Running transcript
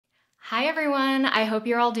Hi everyone, I hope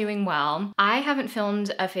you're all doing well. I haven't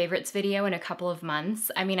filmed a favorites video in a couple of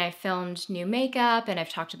months. I mean, I filmed new makeup and I've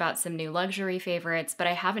talked about some new luxury favorites, but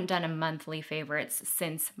I haven't done a monthly favorites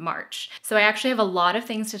since March. So I actually have a lot of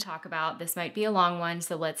things to talk about. This might be a long one,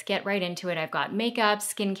 so let's get right into it. I've got makeup,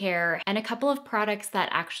 skincare, and a couple of products that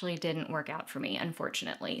actually didn't work out for me,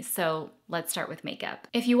 unfortunately. So let's start with makeup.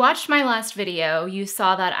 If you watched my last video, you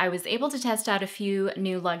saw that I was able to test out a few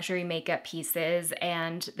new luxury makeup pieces,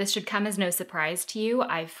 and this should come as no surprise to you.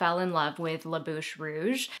 I fell in love with La Bouche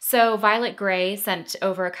Rouge. So Violet Grey sent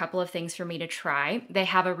over a couple of things for me to try. They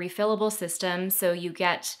have a refillable system, so you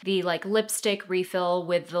get the lipstick refill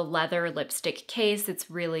with the leather lipstick case. It's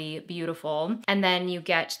really beautiful. And then you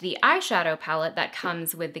get the eyeshadow palette that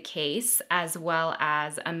comes with the case, as well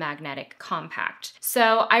as a magnetic compact.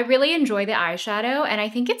 So I really enjoy the eyeshadow, and I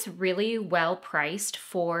think it's really well priced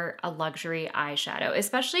for a luxury eyeshadow,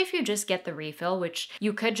 especially if you just get the refill, which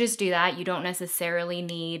you could just do that. You don't necessarily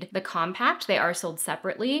need the compact. They are sold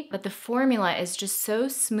separately, but the formula is just so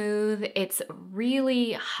smooth. It's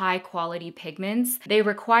really high quality pigments. They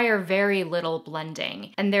require very little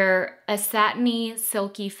blending, and they're a satiny,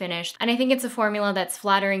 silky finish. And I think it's a formula that's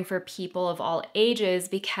flattering for people of all ages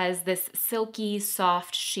because this silky,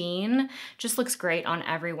 soft sheen just looks great on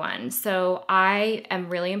everyone. So I am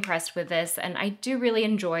really impressed with this, and I do really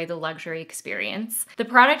enjoy the luxury experience. The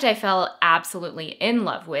product I fell absolutely in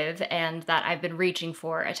love with and that I've been reaching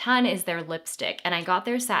for a ton is their lipstick. And I got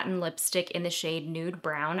their satin lipstick in the shade Nude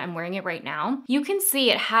Brown. I'm wearing it right now. You can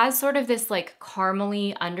see it has sort of this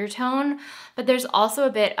caramely undertone, but there's also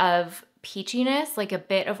a bit of peachiness, a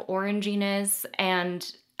bit of oranginess,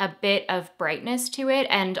 and a bit of brightness to it.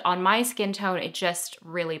 And on my skin tone, it just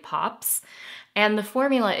really pops. And the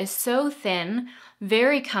formula is so thin,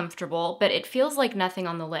 very comfortable, but it feels like nothing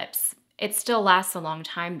on the lips. It still lasts a long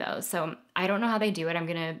time though, so I don't know how they do it. I'm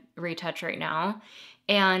gonna retouch right now.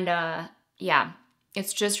 And yeah,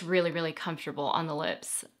 it's just really, really comfortable on the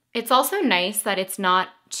lips. It's also nice that it's not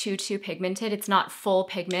too pigmented. It's not full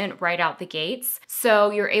pigment right out the gates.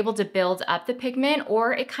 So you're able to build up the pigment,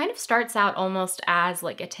 or it kind of starts out almost as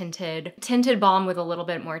a tinted balm with a little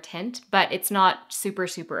bit more tint, but it's not super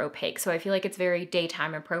opaque. So I feel like it's very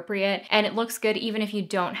daytime appropriate, and it looks good even if you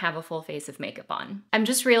don't have a full face of makeup on. I'm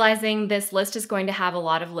just realizing this list is going to have a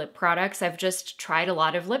lot of lip products. I've just tried a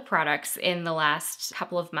lot of lip products in the last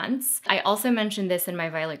couple of months. I also mentioned this in my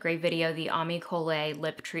Violet Grey video, the Ami Collet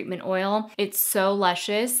lip treatment oil. It's so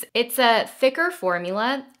luscious. It's a thicker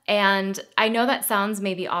formula, and I know that sounds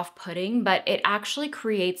maybe off-putting, but it actually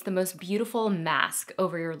creates the most beautiful mask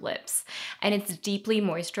over your lips. And it's deeply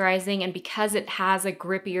moisturizing, and because it has a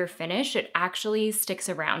grippier finish, it actually sticks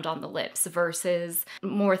around on the lips versus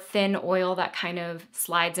more thin oil that kind of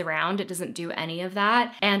slides around. It doesn't do any of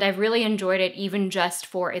that. And I've really enjoyed it even just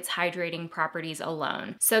for its hydrating properties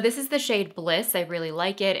alone. So this is the shade Bliss. I really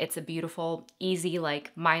like it. It's a beautiful, easy,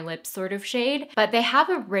 my lips sort of shade. But they have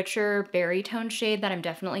a richer berry tone shade that I'm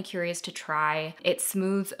definitely curious to try. It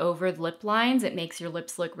smooths over the lip lines. It makes your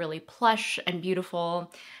lips look really plush and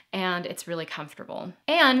beautiful, and it's really comfortable.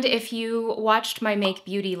 And if you watched my Make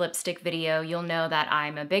Beauty lipstick video, you'll know that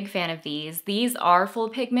I'm a big fan of these. These are full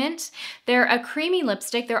pigment. They're a creamy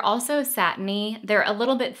lipstick. They're also satiny. They're a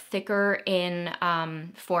little bit thicker in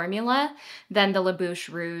formula than the La Bouche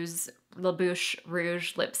Rouge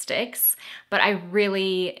lipsticks, but I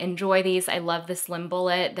really enjoy these. I love the slim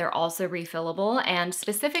bullet. They're also refillable, and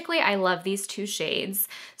specifically I love these two shades.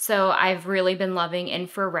 So I've really been loving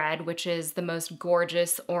Infrared, which is the most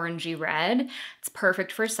gorgeous orangey red. It's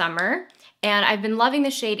perfect for summer. And I've been loving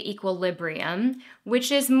the shade Equilibrium,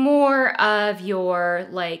 which is more of your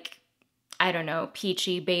I don't know,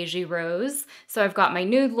 peachy, beigey rose. So I've got my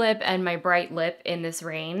nude lip and my bright lip in this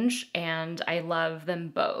range, and I love them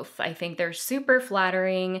both. I think they're super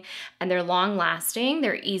flattering and they're long lasting.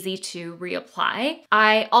 They're easy to reapply.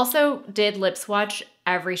 I also did lip swatch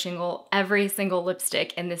every single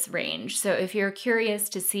lipstick in this range. So if you're curious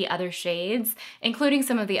to see other shades, including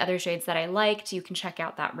some of the other shades that I liked, you can check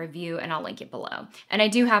out that review and I'll link it below. And I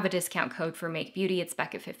do have a discount code for Make Beauty. It's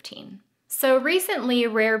Becca15. So recently,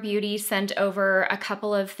 Rare Beauty sent over a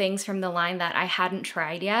couple of things from the line that I hadn't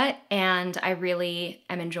tried yet, and I really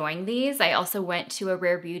am enjoying these. I also went to a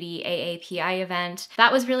Rare Beauty AAPI event.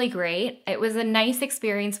 That was really great. It was a nice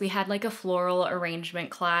experience. We had a floral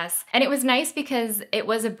arrangement class, and it was nice because it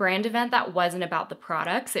was a brand event that wasn't about the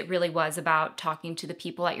products. It really was about talking to the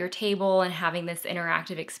people at your table and having this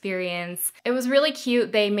interactive experience. It was really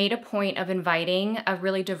cute. They made a point of inviting a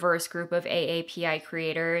really diverse group of AAPI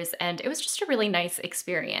creators, and it was just a really nice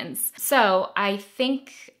experience. So I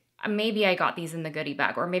think maybe I got these in the goodie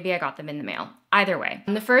bag, or maybe I got them in the mail. Either way.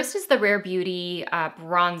 And the first is the Rare Beauty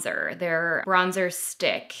bronzer, their bronzer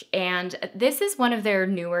stick. And this is one of their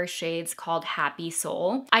newer shades called Happy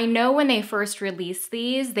Soul. I know when they first released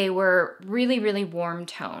these, they were really, really warm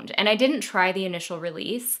toned. And I didn't try the initial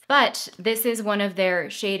release, but this is one of their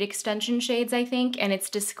shade extension shades, I think. And it's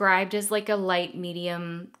described as like a light,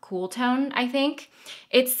 medium, cool tone, I think.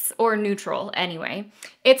 Or neutral anyway.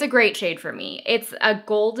 It's a great shade for me. It's a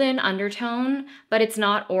golden undertone, but it's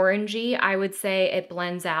not orangey. I would say it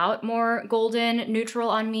blends out more golden neutral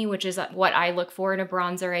on me, which is what I look for in a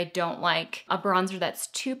bronzer. I don't like a bronzer that's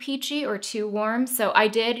too peachy or too warm, so I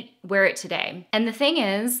did wear it today. And the thing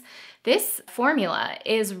is, this formula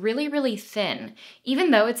is really, really thin. Even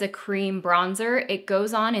though it's a cream bronzer, it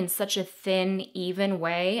goes on in such a thin, even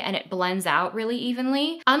way, and it blends out really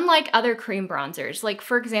evenly. Unlike other cream bronzers, like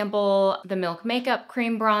for example, the Milk Makeup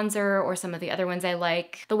cream bronzer, or some of the other ones I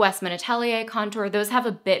like, the Westman Atelier contour, those have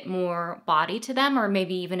a bit more body to them, or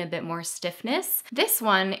maybe even a bit more stiffness. This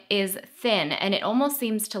one is thin, and it almost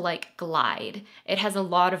seems to like glide. It has a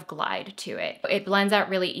lot of glide to it. It blends out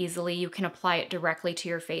really easily. You can apply it directly to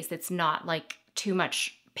your face. It's not like too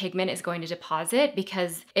much pigment is going to deposit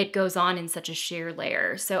because it goes on in such a sheer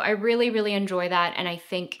layer. So I really, really enjoy that. And I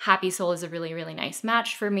think Happy Soul is a really, really nice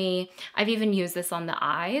match for me. I've even used this on the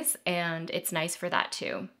eyes and it's nice for that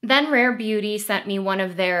too. Then Rare Beauty sent me one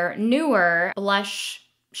of their newer blush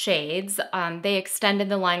shades. They extended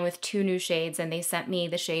the line with 2 new shades and they sent me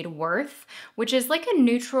the shade Worth, which is like a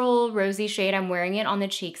neutral rosy shade. I'm wearing it on the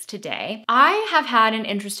cheeks today. I have had an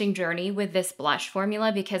interesting journey with this blush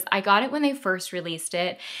formula because I got it when they first released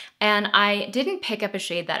it and I didn't pick up a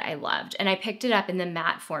shade that I loved, and I picked it up in the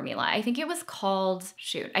matte formula. I think it was called,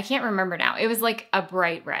 shoot, I can't remember now. It was like a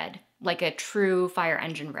bright red, like a true fire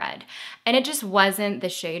engine red. And it just wasn't the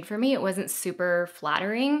shade for me. It wasn't super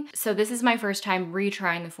flattering. So this is my first time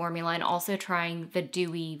retrying the formula and also trying the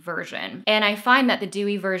dewy version. And I find that the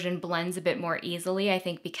dewy version blends a bit more easily, I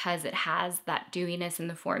think because it has that dewiness in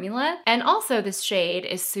the formula. And also this shade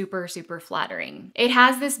is super, super flattering. It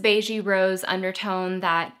has this beigey rose undertone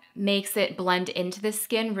that makes it blend into the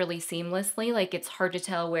skin really seamlessly. Like it's hard to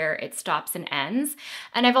tell where it stops and ends.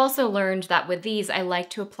 And I've also learned that with these, I like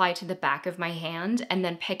to apply to the back of my hand and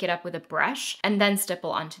then pick it up with a brush and then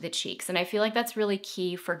stipple onto the cheeks. And I feel like that's really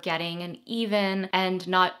key for getting an even and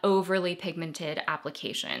not overly pigmented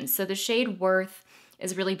application. So the shade Worth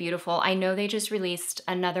is really beautiful. I know they just released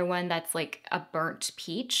another one that's like a burnt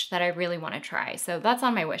peach that I really want to try. So that's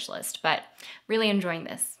on my wish list, but really enjoying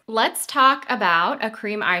this. Let's talk about a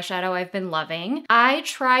cream eyeshadow I've been loving. I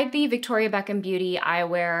tried the Victoria Beckham Beauty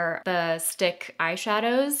Eyewear, the stick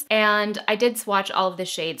eyeshadows, and I did swatch all of the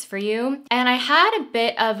shades for you. And I had a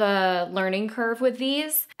bit of a learning curve with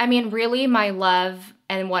these. I mean, really my love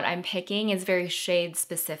and what I'm picking is very shade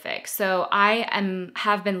specific. So I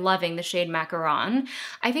have been loving the shade Macaron.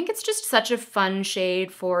 I think it's just such a fun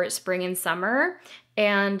shade for spring and summer.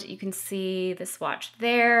 And you can see the swatch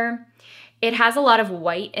there. It has a lot of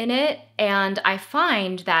white in it, and I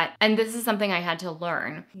find that, and this is something I had to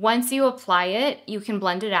learn, once you apply it, you can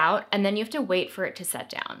blend it out, and then you have to wait for it to set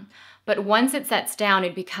down. But once it sets down,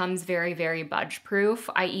 it becomes very, very budge proof.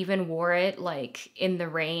 I even wore it like in the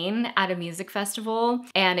rain at a music festival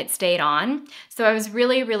and it stayed on. So I was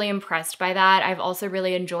really, really impressed by that. I've also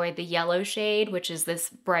really enjoyed the yellow shade, which is this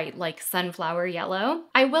bright like sunflower yellow.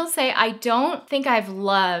 I will say I don't think I've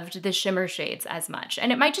loved the shimmer shades as much.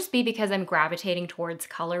 And it might just be because I'm gravitating towards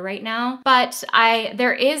color right now. But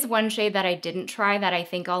there is one shade that I didn't try that I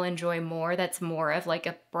think I'll enjoy more, that's more of like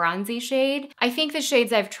a bronzy shade. I think the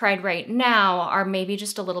shades I've tried right now are maybe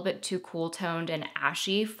just a little bit too cool toned and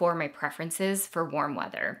ashy for my preferences for warm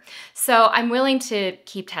weather. So I'm willing to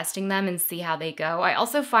keep testing them and see how they go. I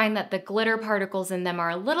also find that the glitter particles in them are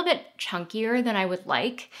a little bit chunkier than I would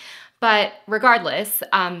like. But regardless,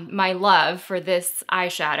 my love for this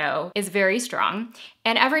eyeshadow is very strong.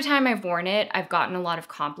 And every time I've worn it, I've gotten a lot of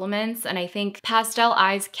compliments. And I think pastel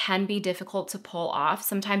eyes can be difficult to pull off.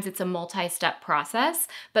 Sometimes it's a multi-step process,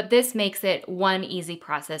 but this makes it one easy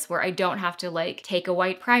process where I don't have to like take a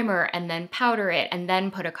white primer and then powder it and then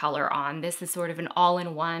put a color on. This is sort of an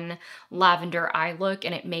all-in-one lavender eye look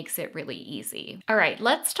and it makes it really easy. All right,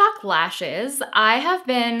 let's talk lashes. I have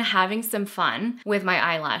been having some fun with my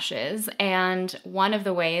eyelashes, and one of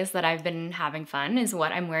the ways that I've been having fun is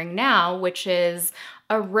what I'm wearing now, which is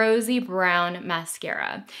a rosy brown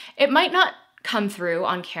mascara. It might not come through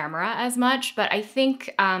on camera as much, but I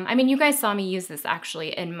think, I mean, you guys saw me use this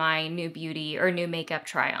actually in my new beauty or new makeup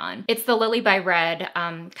try on. It's the Lily by Red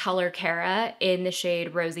Color Cara in the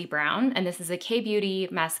shade Rosy Brown, and this is a K-Beauty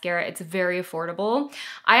mascara. It's very affordable.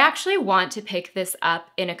 I actually want to pick this up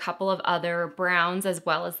in a couple of other browns as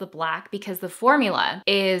well as the black because the formula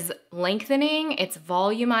is lengthening, it's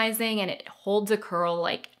volumizing, and it holds a curl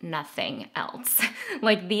like nothing else.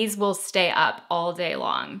 Like these will stay up all day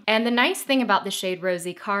long. And the nice thing about the shade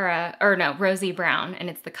Rosy Brown, and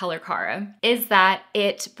it's the color Cara, is that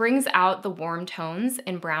it brings out the warm tones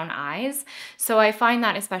in brown eyes. So I find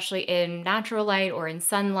that especially in natural light or in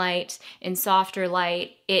sunlight, in softer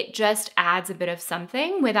light, it just adds a bit of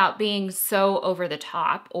something without being so over the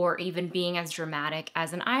top or even being as dramatic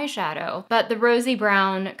as an eyeshadow. But the Rosy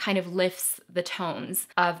Brown kind of lifts the tones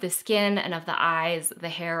of the skin and of the eyes, the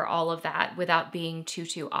hair, all of that without being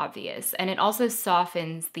too obvious. And it also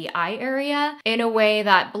softens the eye area in a way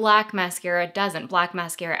that black mascara doesn't. Black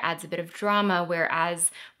mascara adds a bit of drama, whereas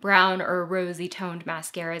brown or rosy toned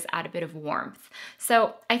mascaras add a bit of warmth.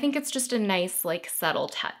 So I think it's just a nice, like, subtle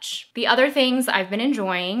touch. The other things I've been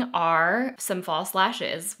enjoying are some false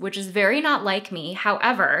lashes, which is very not like me.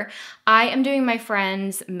 However, I am doing my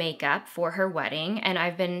friend's makeup for her wedding, and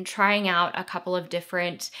I've been trying out a couple of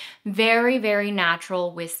different very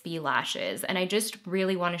natural wispy lashes, and I just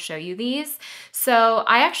really want to show you these. So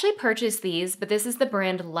I actually purchased these, but this is the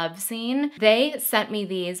brand Love Scene. They sent me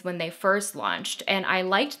these when they first launched, and I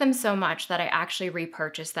liked them so much that I actually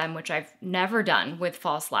repurchased them, which I've never done with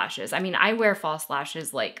false lashes. I mean, I wear false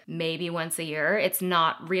lashes like maybe once a year. It's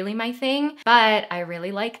not really my thing, but I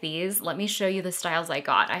really like these. Let me show you the styles I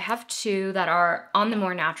got. I have two that are on the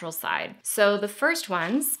more natural side. So the first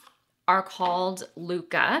ones are called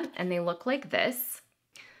Luca, and they look like this.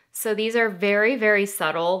 So these are very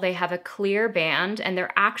subtle. They have a clear band, and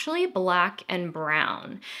they're actually black and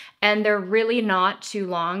brown. And they're really not too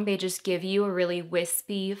long. They just give you a really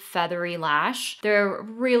wispy, feathery lash. They're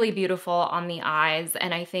really beautiful on the eyes.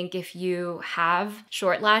 And I think if you have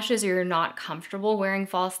short lashes or you're not comfortable wearing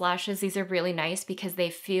false lashes, these are really nice because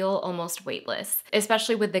they feel almost weightless.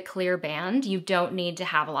 Especially with the clear band, you don't need to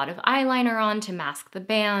have a lot of eyeliner on to mask the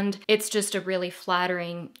band. It's just a really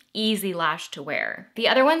flattering, easy lash to wear. The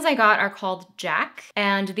other ones I got are called Jack,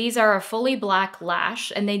 and these are a fully black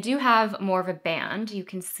lash, and they do have more of a band. You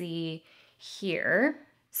can see here.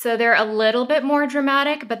 So they're a little bit more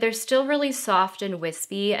dramatic, but they're still really soft and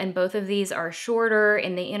wispy, and both of these are shorter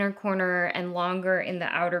in the inner corner and longer in the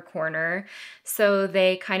outer corner, so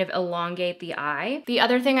they kind of elongate the eye. The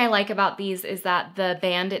other thing I like about these is that the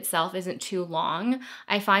band itself isn't too long.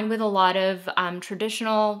 I find with a lot of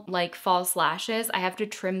traditional like false lashes, I have to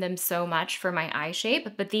trim them so much for my eye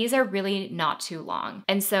shape, but these are really not too long.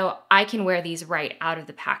 And so I can wear these right out of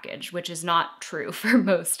the package, which is not true for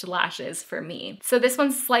most lashes for me. So this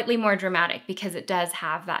one's slightly more dramatic because it does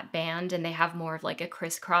have that band and they have more of like a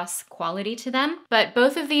crisscross quality to them. But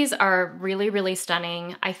both of these are really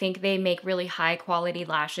stunning. I think they make really high quality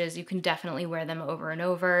lashes. You can definitely wear them over and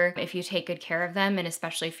over if you take good care of them, and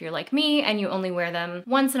especially if you're like me and you only wear them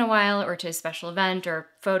once in a while or to a special event or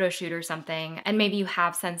photo shoot or something, and maybe you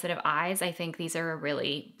have sensitive eyes. I think these are a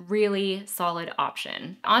really solid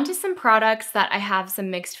option. On to some products that I have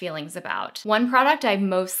some mixed feelings about. One product I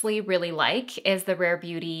mostly really like is the Rare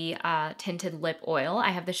Beauty tinted lip oil. I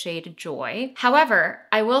have the shade Joy. However,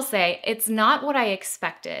 I will say it's not what I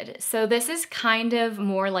expected. So this is kind of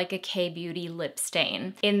more like a K-Beauty lip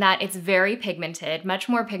stain in that it's very pigmented, much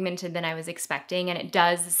more pigmented than I was expecting, and it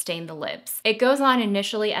does stain the lips. It goes on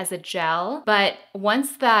initially as a gel, but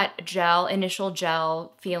once that initial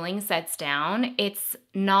gel feeling sets down, it's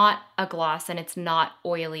not a gloss and it's not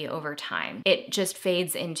oily over time. It just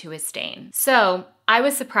fades into a stain. So I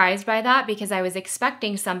was surprised by that because I was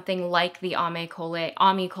expecting something like the Ami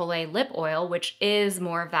Colé lip oil, which is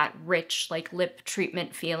more of that rich, like lip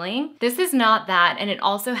treatment feeling. This is not that, and it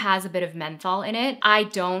also has a bit of menthol in it. I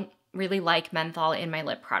don't really like menthol in my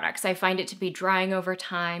lip products. I find it to be drying over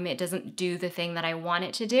time. It doesn't do the thing that I want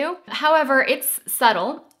it to do. However, it's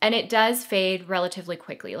subtle and it does fade relatively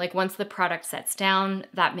quickly. Like once the product sets down,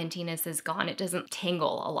 that mintiness is gone. It doesn't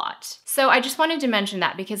tingle a lot. So I just wanted to mention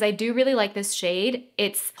that because I do really like this shade.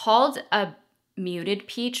 It's called a muted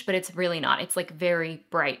peach, but it's really not. It's like very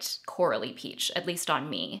bright corally peach, at least on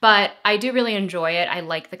me. But I do really enjoy it. I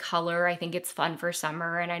like the color. I think it's fun for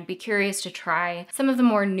summer, and I'd be curious to try some of the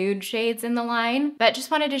more nude shades in the line. But just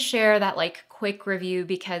wanted to share that like quick review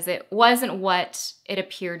because it wasn't what it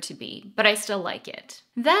appeared to be, but I still like it.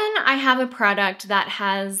 Then I have a product that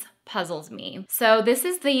has puzzles me. So this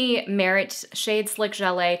is the Merit Shade Slick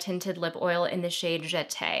Gelée Tinted Lip Oil in the shade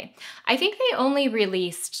Jeté. I think they only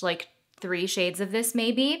released like 3 shades of this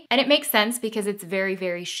maybe, and it makes sense because it's very,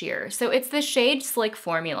 very sheer. So it's the shade Slick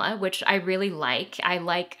formula, which I really like. I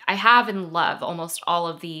have and love almost all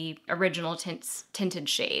of the original tinted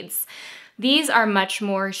shades. These are much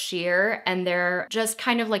more sheer and they're just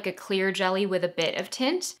kind of like a clear jelly with a bit of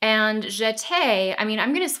tint. And Jeté, I mean,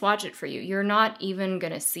 I'm gonna swatch it for you. You're not even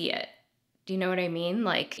gonna see it. Do you know what I mean?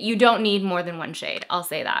 Like, you don't need more than 1 shade, I'll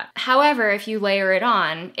say that. However, if you layer it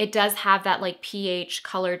on, it does have that like pH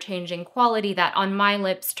color changing quality that on my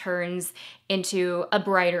lips turns into a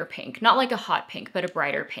brighter pink. Not like a hot pink, but a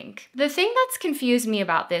brighter pink. The thing that's confused me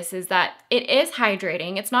about this is that it is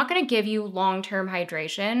hydrating. It's not gonna give you long-term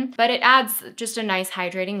hydration, but it adds just a nice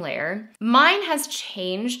hydrating layer. Mine has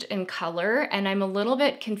changed in color and I'm a little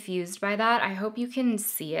bit confused by that. I hope you can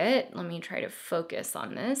see it. Let me try to focus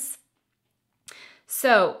on this.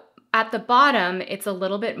 So at the bottom, it's a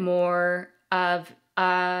little bit more of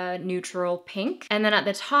a neutral pink. And then at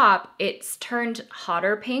the top, it's turned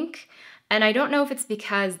hotter pink. And I don't know if it's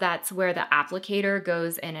because that's where the applicator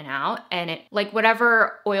goes in and out and it, like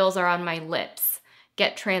whatever oils are on my lips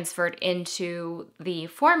get transferred into the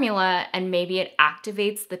formula and maybe it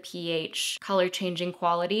activates the pH color changing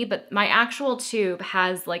quality, but my actual tube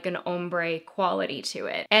has like an ombre quality to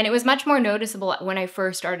it. And it was much more noticeable when I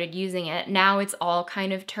first started using it. Now it's all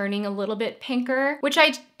kind of turning a little bit pinker, which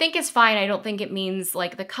I think is fine. I don't think it means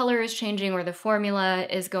like the color is changing or the formula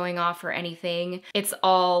is going off or anything. It's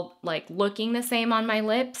all like looking the same on my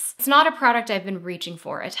lips. It's not a product I've been reaching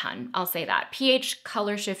for a ton, I'll say that. pH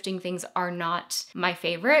color shifting things are not my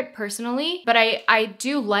favorite personally, but I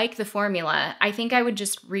do like the formula. I think I would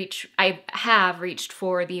just I have reached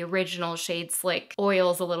for the original Shade Slick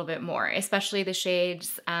oils a little bit more, especially the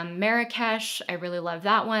shades Marrakesh, I really love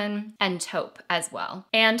that one, and Taupe as well.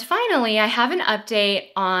 And finally, I have an update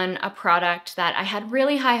on a product that I had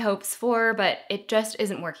really high hopes for, but it just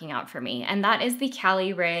isn't working out for me, and that is the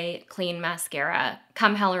Caliray Clean Mascara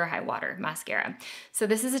Come Hell or High Water mascara. So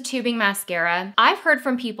this is a tubing mascara. I've heard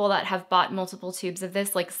from people that have bought multiple tubes of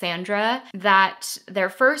this, like Sandra, that their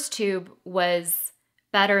first tube was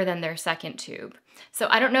better than their second tube. So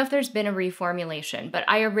I don't know if there's been a reformulation, but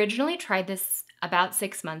I originally tried this about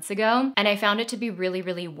 6 months ago and I found it to be really,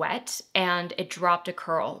 really wet and it dropped a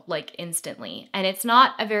curl like instantly. And it's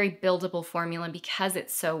not a very buildable formula because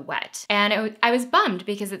it's so wet. And I was bummed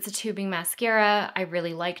because it's a tubing mascara. I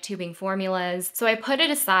really like tubing formulas. So I put it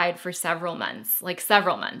aside for several months, like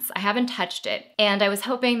several months. I haven't touched it. And I was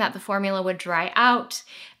hoping that the formula would dry out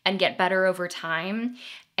and get better over time.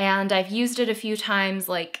 And I've used it a few times,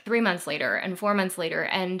 like 3 months later and 4 months later,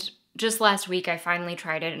 and just last week I finally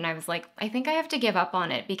tried it and I was like, I think I have to give up on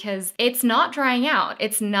it because it's not drying out.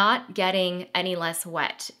 It's not getting any less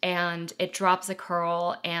wet and it drops a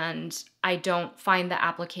curl and I don't find the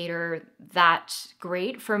applicator that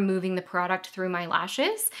great for moving the product through my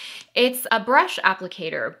lashes. It's a brush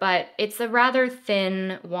applicator, but it's a rather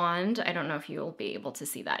thin wand. I don't know if you'll be able to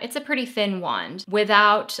see that. It's a pretty thin wand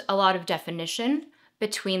without a lot of definition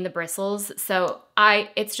between the bristles. So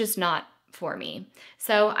it's just not for me.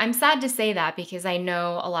 So I'm sad to say that because I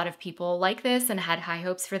know a lot of people like this and had high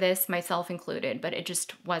hopes for this, myself included, but it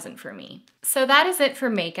just wasn't for me. So that is it for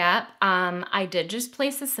makeup. I did just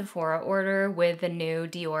place a Sephora order with the new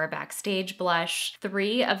Dior Backstage blush,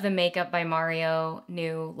 3 of the Makeup by Mario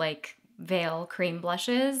new like Veil cream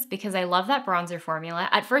blushes because I love that bronzer formula.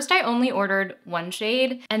 At first I only ordered 1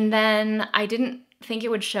 shade and then I didn't think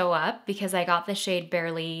it would show up because I got the shade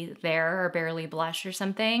Barely There or Barely Blush or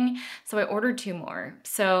something. So I ordered 2 more.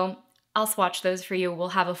 So I'll swatch those for you. We'll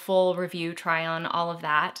have a full review try on all of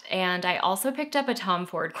that. And I also picked up a Tom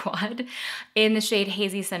Ford quad in the shade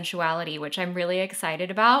Hazy Sensuality, which I'm really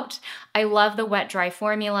excited about. I love the wet dry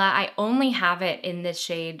formula. I only have it in this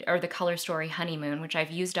shade or the Color Story Honeymoon, which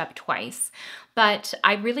I've used up twice. But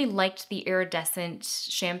I really liked the iridescent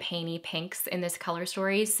champagne-y pinks in this Color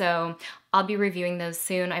Story, so I'll be reviewing those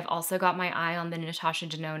soon. I've also got my eye on the Natasha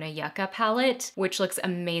Denona Yucca palette, which looks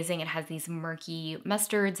amazing. It has these murky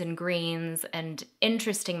mustards and greens and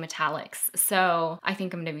interesting metallics. So I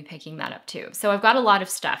think I'm gonna be picking that up too. So I've got a lot of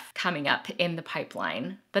stuff coming up in the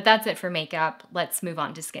pipeline, but that's it for makeup. Let's move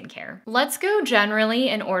on to skincare. Let's go generally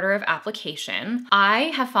in order of application. I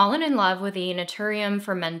have fallen in love with the Naturium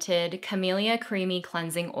Fermented Camellia Creamy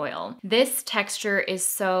Cleansing Oil. This texture is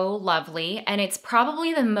so lovely, and it's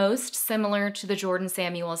probably the most similar to the Jordan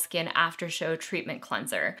Samuel Skin After Show Treatment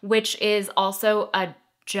Cleanser, which is also a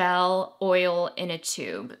gel oil in a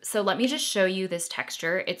tube. So let me just show you this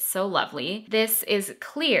texture. It's so lovely. This is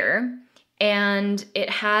clear, and it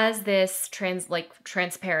has this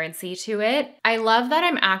transparency to it. I love that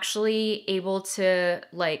I'm actually able to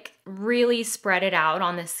like really spread it out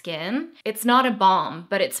on the skin. It's not a balm,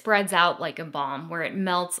 but it spreads out like a balm where it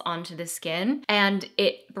melts onto the skin and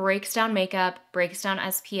it breaks down makeup, breaks down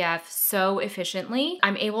SPF so efficiently.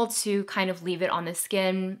 I'm able to kind of leave it on the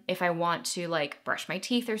skin if I want to like brush my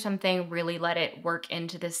teeth or something, really let it work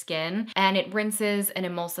into the skin, and it rinses and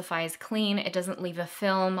emulsifies clean. It doesn't leave a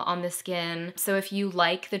film on the skin. So if you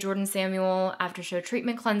like the Jordan Samuel After Show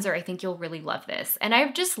Treatment Cleanser, I think you'll really love this. And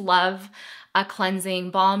I just love a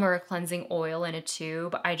cleansing balm or a cleansing oil in a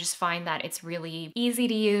tube. I just find that it's really easy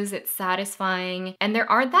to use, it's satisfying, and there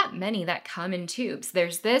aren't that many that come in tubes.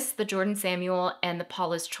 There's this, the Jordan Samuel, and the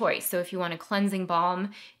Paula's Choice. So if you want a cleansing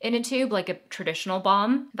balm in a tube, like a traditional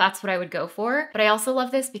balm, that's what I would go for. But I also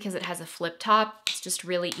love this because it has a flip top. It's just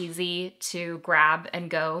really easy to grab and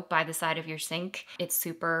go by the side of your sink. It's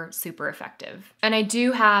super, super effective. And I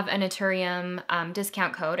do have a Naturium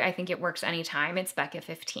discount code. I think it works anytime. It's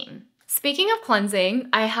Becca15. Speaking of cleansing,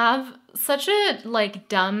 I have such a like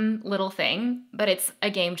dumb little thing, but it's a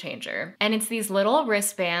game changer. And it's these little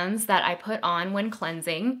wristbands that I put on when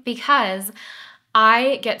cleansing because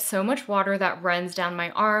I get so much water that runs down my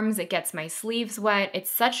arms. It gets my sleeves wet. It's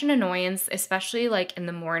such an annoyance, especially like in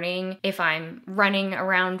the morning if I'm running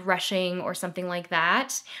around rushing or something like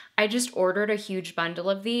that. I just ordered a huge bundle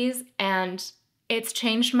of these and it's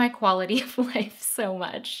changed my quality of life so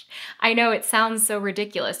much. I know it sounds so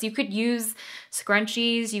ridiculous. You could use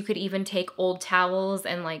scrunchies, you could even take old towels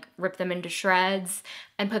and like rip them into shreds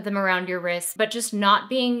and put them around your wrists, but just not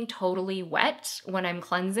being totally wet when I'm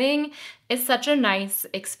cleansing is such a nice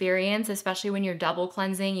experience, especially when you're double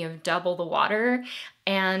cleansing, you have double the water,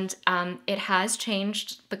 and it has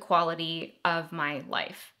changed the quality of my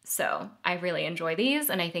life. So I really enjoy these,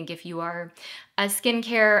 and I think if you are a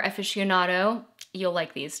skincare aficionado, you'll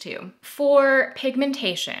like these too. For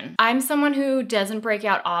pigmentation, I'm someone who doesn't break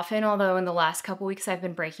out often, although in the last couple weeks I've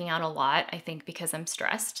been breaking out a lot, I think because I'm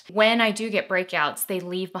stressed. When I do get breakouts, they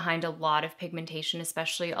leave behind a lot of pigmentation,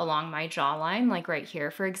 especially along my jawline, like right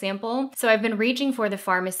here, for example. So I've been reaching for the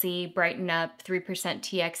Pharmacy Brighten Up 3%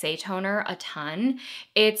 TXA toner a ton.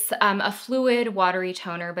 It's a fluid, watery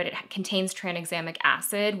toner, but it contains tranexamic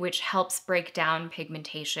acid, which helps break down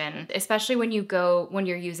pigmentation, especially when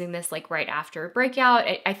you're using this like right after a breakout.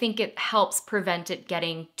 I think it helps prevent it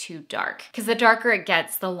getting too dark, because the darker it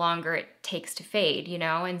gets, the longer it takes to fade, you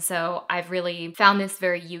know? And so I've really found this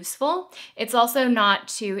very useful. It's also not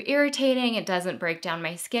too irritating. It doesn't break down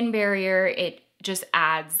my skin barrier. It just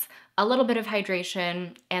adds a little bit of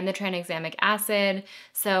hydration and the tranexamic acid.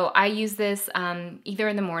 So I use this either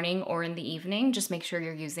in the morning or in the evening. Just make sure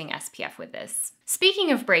you're using SPF with this.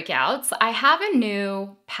 Speaking of breakouts, I have a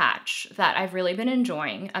new patch that I've really been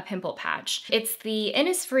enjoying, a pimple patch. It's the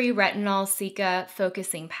Innisfree Retinol Cica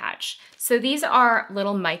Focusing Patch. So these are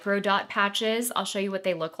little micro dot patches. I'll show you what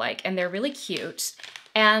they look like, and they're really cute.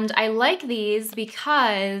 And I like these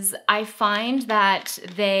because I find that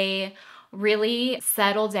they really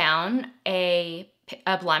settle down a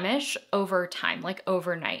blemish over time, like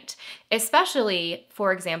overnight. Especially,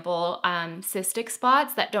 for example, cystic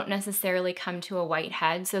spots that don't necessarily come to a white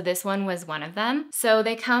head. So this one was one of them. So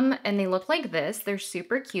they come and they look like this. They're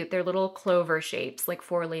super cute. They're little clover shapes, like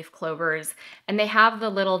 4-leaf clovers, and they have the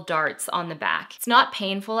little darts on the back. It's not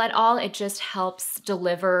painful at all. It just helps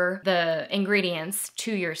deliver the ingredients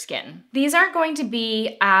to your skin. These aren't going to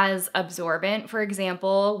be as absorbent, for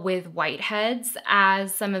example, with whiteheads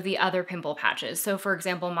as some of the other pimple patches. So for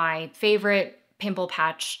example, my favorite pimple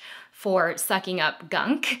patch for sucking up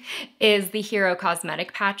gunk is the Hero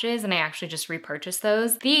Cosmetic patches, and I actually just repurchased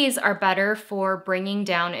those. These are better for bringing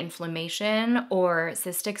down inflammation or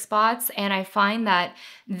cystic spots, and I find that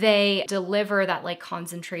they deliver that like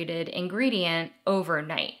concentrated ingredient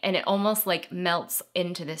overnight, and it almost like melts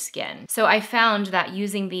into the skin. So I found that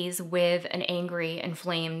using these with an angry,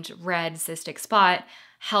 inflamed, red cystic spot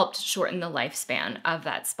helped shorten the lifespan of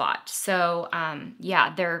that spot. So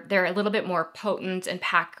yeah, they're a little bit more potent and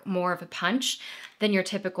pack more of a punch than your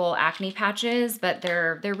typical acne patches, but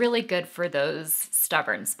they're really good for those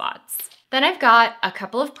stubborn spots. Then I've got a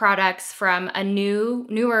couple of products from a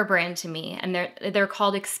newer brand to me, and they're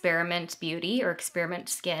called Experiment Beauty or Experiment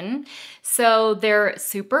Skin. So they're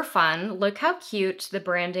super fun. Look how cute the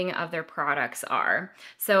branding of their products are.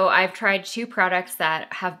 So I've tried 2 products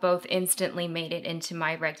that have both instantly made it into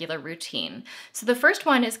my regular routine. So the first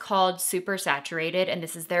one is called Super Saturated, and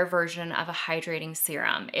this is their version of a hydrating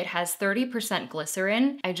serum. It has 30%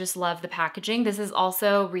 glycerin. I just love the packaging. This is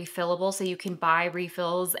also refillable, so you can buy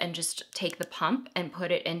refills and just take the pump and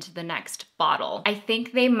put it into the next bottle. I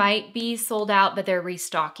think they might be sold out, but they're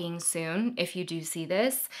restocking soon if you do see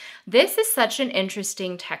this. This is such an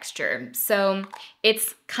interesting texture. So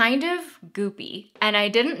it's kind of goopy, and I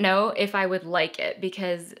didn't know if I would like it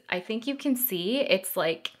because I think you can see it's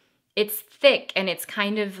thick and it's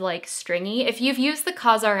kind of like stringy. If you've used the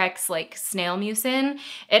CosRX like snail mucin,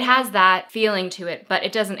 it has that feeling to it, but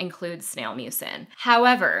it doesn't include snail mucin.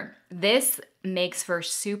 However, this makes for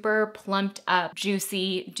super plumped up,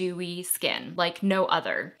 juicy, dewy skin like no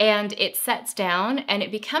other. And it sets down and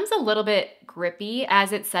it becomes a little bit grippy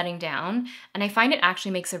as it's setting down. And I find it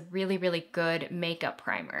actually makes a really, really good makeup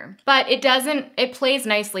primer. But it plays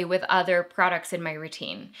nicely with other products in my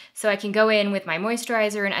routine. So I can go in with my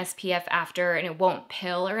moisturizer and SPF after and it won't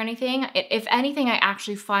pill or anything. If anything, I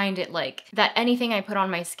actually find it like that anything I put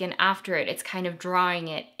on my skin after it, it's kind of drawing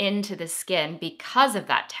it into the skin because of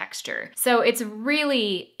that texture. So it's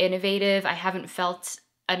really innovative. I haven't felt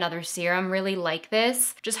another serum really like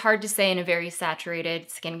this. Just hard to say in a very saturated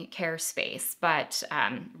skincare space, but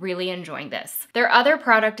really enjoying this. Their other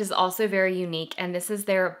product is also very unique, and this is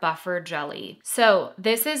their buffer jelly. So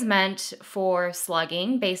this is meant for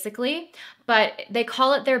slugging basically, but they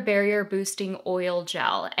call it their barrier boosting oil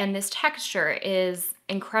gel, and this texture is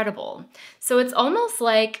incredible. So it's almost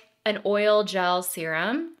like an oil gel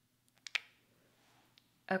serum.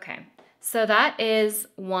 Okay. So that is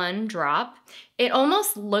one drop. It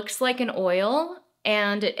almost looks like an oil,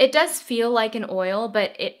 and it does feel like an oil,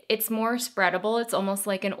 but it's more spreadable. It's almost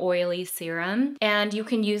like an oily serum. And you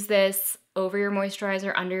can use this over your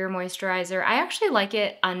moisturizer, under your moisturizer. I actually like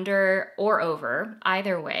it under or over,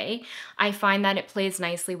 either way. I find that it plays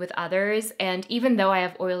nicely with others, and even though I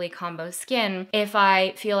have oily combo skin, if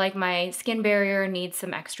I feel like my skin barrier needs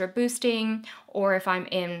some extra boosting, or if I'm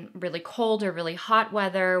in really cold or really hot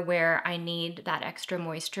weather where I need that extra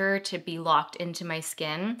moisture to be locked into my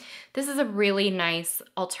skin, this is a really nice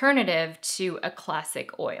alternative to a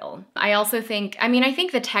classic oil. I also think, I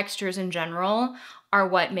think the textures in general are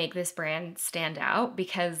what make this brand stand out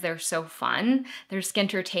because they're so fun. They're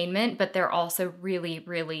skintertainment, but they're also really,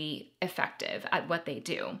 really effective at what they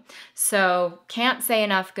do. So can't say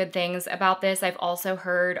enough good things about this. I've also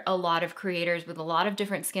heard a lot of creators with a lot of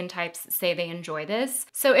different skin types say they enjoy this.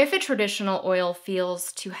 So if a traditional oil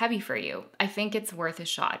feels too heavy for you, I think it's worth a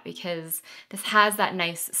shot because this has that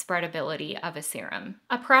nice spreadability of a serum.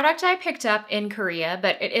 A product I picked up in Korea,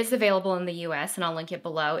 but it is available in the US, and I'll link it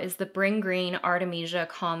below, is the Bring Green Artemisia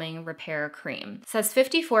Calming Repair Cream. It says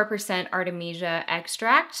 54% Artemisia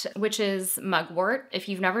extract, which is mugwort. If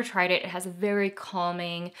you've never tried it, it has a very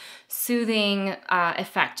calming, soothing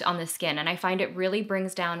effect on the skin, and I find it really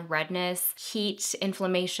brings down redness, heat,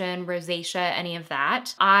 inflammation, rosacea, any of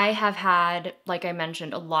that. I have had, like I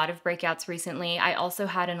mentioned, a lot of breakouts recently. I also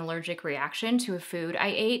had an allergic reaction to a food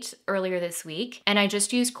I ate earlier this week, and I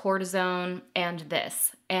just used cortisone and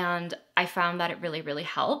this, and I found that it really, really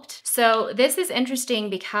helped. So this is interesting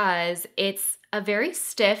because it's a very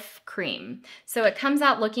stiff cream. So it comes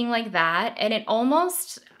out looking like that, and it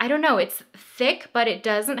almost, I don't know, it's thick, but it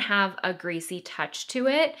doesn't have a greasy touch to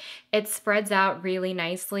it. It spreads out really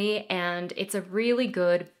nicely, and it's a really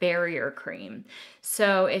good barrier cream.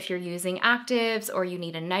 So if you're using actives or you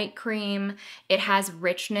need a night cream, it has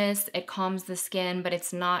richness, it calms the skin, but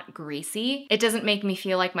it's not greasy. It doesn't make me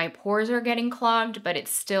feel like my pores are getting clogged, but it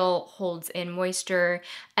still holds in moisture.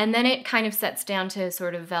 And then it kind of sets down to a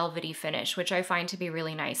sort of velvety finish, which I find to be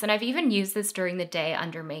really nice. And I've even used this during the day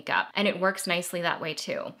under makeup, and it works nicely that way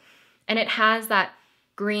too. And it has that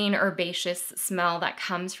green herbaceous smell that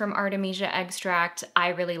comes from Artemisia extract. I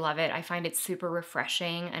really love it. I find it super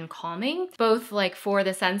refreshing and calming, both like for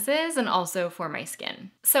the senses and also for my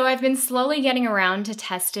skin. So I've been slowly getting around to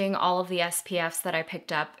testing all of the SPFs that I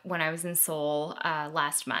picked up when I was in Seoul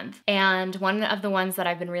last month. And one of the ones that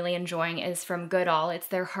I've been really enjoying is from Goodall. It's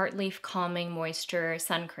their Heartleaf Calming Moisture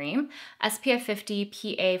Sun Cream, SPF 50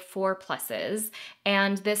 PA4+.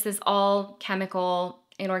 And this is all chemical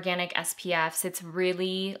inorganic SPFs. It's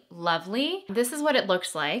really lovely. This is what it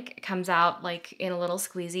looks like. It comes out like in a little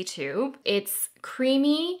squeezy tube. It's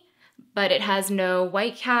creamy, but it has no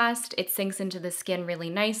white cast. It sinks into the skin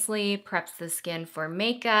really nicely, preps the skin for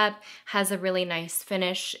makeup, has a really nice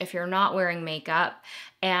finish if you're not wearing makeup.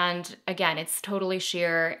 And again, it's totally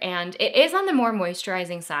sheer, and it is on the more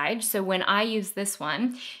moisturizing side. So when I use this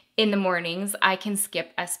one, in the mornings, I can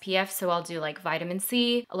skip SPF, so I'll do like vitamin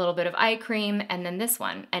C, a little bit of eye cream, and then this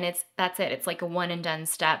one, and that's it. It's like a one and done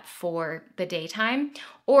step for the daytime.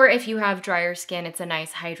 Or if you have drier skin, it's a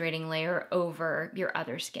nice hydrating layer over your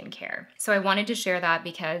other skincare. So I wanted to share that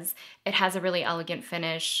because it has a really elegant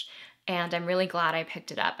finish. and I'm really glad I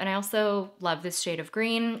picked it up. And I also love this shade of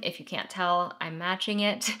green. If you can't tell, I'm matching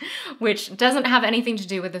it, which doesn't have anything to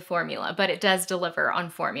do with the formula, but it does deliver on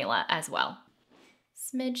formula as well.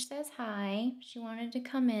 Smidge says hi. She wanted to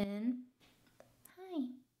come in. Hi,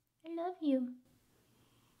 I love you.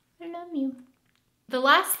 I love you. The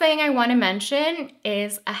last thing I want to mention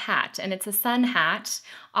is a hat, and it's a sun hat.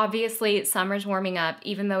 Obviously, summer's warming up,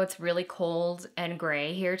 even though it's really cold and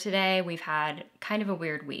gray here today. We've had kind of a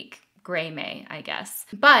weird week. Gray May, I guess.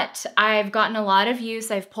 But I've gotten a lot of use.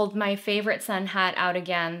 I've pulled my favorite sun hat out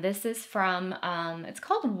again. This is from, it's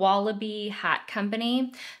called Wallaby Hat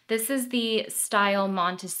Company. This is the style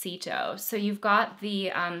Montecito. So you've got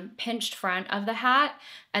the pinched front of the hat,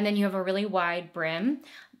 and then you have a really wide brim.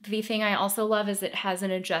 The thing I also love is it has an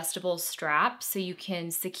adjustable strap so you can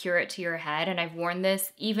secure it to your head, and I've worn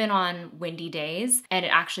this even on windy days and it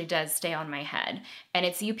actually does stay on my head. And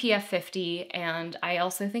it's UPF 50 and I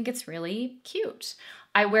also think it's really cute.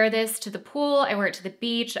 I wear this to the pool, I wear it to the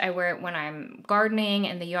beach, I wear it when I'm gardening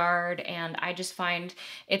in the yard, and I just find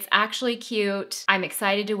it's actually cute. I'm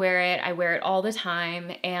excited to wear it. I wear it all the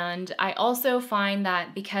time, and I also find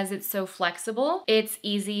that because it's so flexible, it's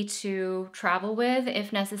easy to travel with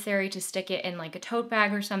if necessary, to stick it in like a tote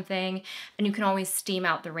bag or something, and you can always steam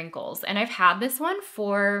out the wrinkles. And I've had this one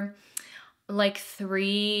for like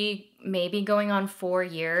 3, maybe going on 4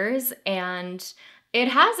 years, and it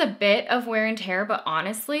has a bit of wear and tear, but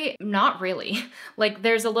honestly, not really. Like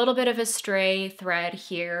there's a little bit of a stray thread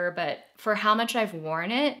here, but for how much I've worn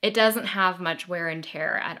it, it doesn't have much wear and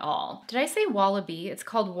tear at all. Did I say Wallaby? It's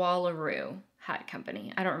called Wallaroo Hat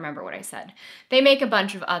Company. I don't remember what I said. They make a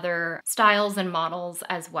bunch of other styles and models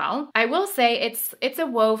as well. I will say it's a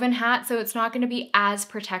woven hat, so it's not going to be as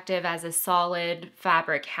protective as a solid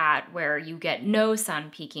fabric hat where you get no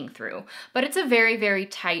sun peeking through. But it's a very, very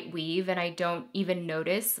tight weave, and I don't even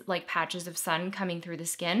notice like patches of sun coming through the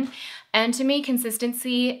skin. And to me,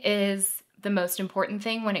 consistency is the most important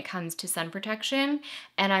thing when it comes to sun protection,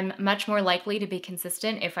 and I'm much more likely to be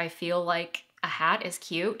consistent if I feel like a hat is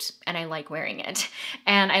cute and I like wearing it.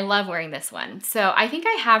 And I love wearing this one. So I think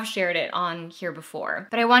I have shared it on here before,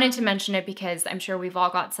 but I wanted to mention it because I'm sure we've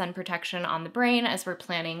all got sun protection on the brain as we're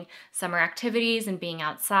planning summer activities and being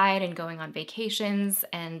outside and going on vacations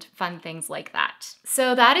and fun things like that.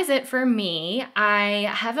 So that is it for me.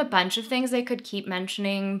 I have a bunch of things I could keep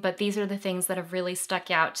mentioning, but these are the things that have really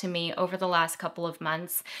stuck out to me over the last couple of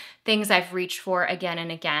months. Things I've reached for again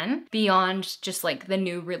and again beyond just like the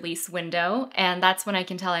new release window. And that's when I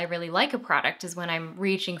can tell I really like a product, is when I'm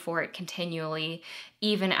reaching for it continually,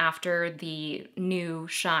 even after the new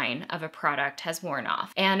shine of a product has worn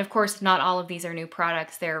off. And of course, not all of these are new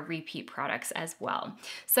products, they're repeat products as well.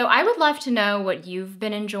 So I would love to know what you've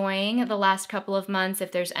been enjoying the last couple of months,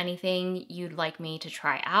 if there's anything you'd like me to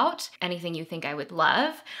try out, anything you think I would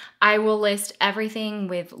love. I will list everything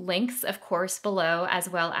with links, of course, below, as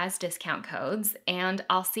well as discount codes, and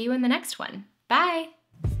I'll see you in the next one. Bye!